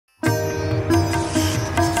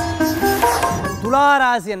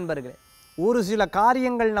துளாராசி என்பர்களே, ஒரு சில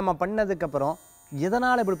காரியங்கள் நம்ம பண்ணதுக்கப்புறம்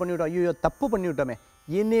எதனால் இப்படி பண்ணிவிட்டோம், ஐயோ தப்பு பண்ணிவிட்டோமே,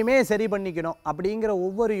 இனிமே சரி பண்ணிக்கணும் அப்படிங்கிற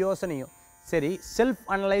ஒவ்வொரு யோசனையும் சரி செல்ஃப்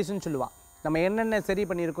அனலைஸ்ன்னு சொல்லுவாள். நம்ம என்னென்ன சரி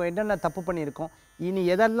பண்ணியிருக்கோம், என்னென்ன தப்பு பண்ணியிருக்கோம், இனி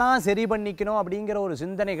எதெல்லாம் சரி பண்ணிக்கணும் அப்படிங்கிற ஒரு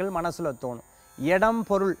சிந்தனைகள் மனசில் தோணும். இடம்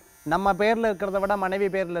பொருள் நம்ம பேரில் இருக்கிறத விட மனைவி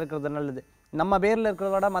பேரில் இருக்கிறது நல்லது, நம்ம பேரில்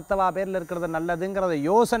இருக்கிறத விட மற்றவா பேரில் இருக்கிறது நல்லதுங்கிறத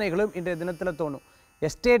யோசனைகளும் இன்றைய தினத்தில் தோணும்.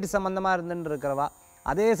 எஸ்டேட் சம்மந்தமாக இருந்துட்டு இருக்கிறவா,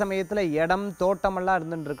 அதே சமயத்தில் இடம் தோட்டமெல்லாம்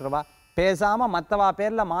இருந்துட்டு இருக்கிறவா பேசாமல் மற்றவா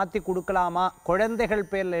பேரில் மாற்றி கொடுக்கலாமா, குழந்தைகள்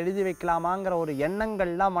பேரில் எழுதி வைக்கலாமாங்கிற ஒரு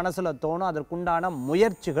எண்ணங்கள்லாம் மனசில் தோணும். அதற்குண்டான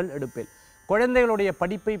முயற்சிகள் எடுப்பேன். குழந்தைகளுடைய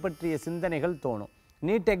படிப்பை பற்றிய சிந்தனைகள் தோணும்.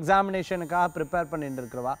 நீட் எக்ஸாமினேஷனுக்காக ப்ரிப்பேர் பண்ணிட்டு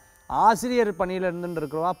இருக்கிறவா, ஆசிரியர் பணியில் இருந்துட்டு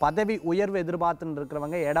இருக்கிறவா, பதவி உயர்வு எதிர்பார்த்துட்டு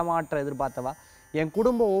இருக்கிறவங்க, இடமாற்றம் எதிர்பார்த்தவா, என்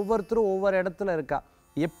குடும்பம் ஒவ்வொருத்தரும் ஒவ்வொரு இடத்துல இருக்கா,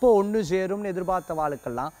 எப்போ ஒன்று சேரும்னு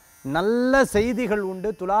எதிர்பார்த்தவாளுக்கெல்லாம் நல்ல செய்திகள் உண்டு.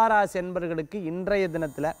 துளாராசி என்பர்களுக்கு இன்றைய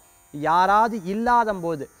தினத்தில் யாராவது இல்லாத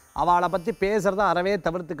போது அவளை பற்றி பேசுகிறத அறவே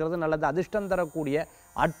தவிர்த்துக்கிறது நல்லது. அதிர்ஷ்டம் தரக்கூடிய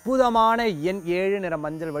அற்புதமான எண் 7, நிற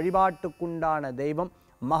மஞ்சள். வழிபாட்டுக்குண்டான தெய்வம்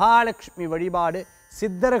மகாலட்சுமி வழிபாடு,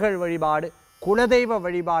 சித்தர்கள் வழிபாடு, குலதெய்வ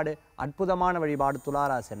வழிபாடு, அற்புதமான வழிபாடு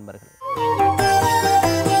துளாராசி என்பர்கள்.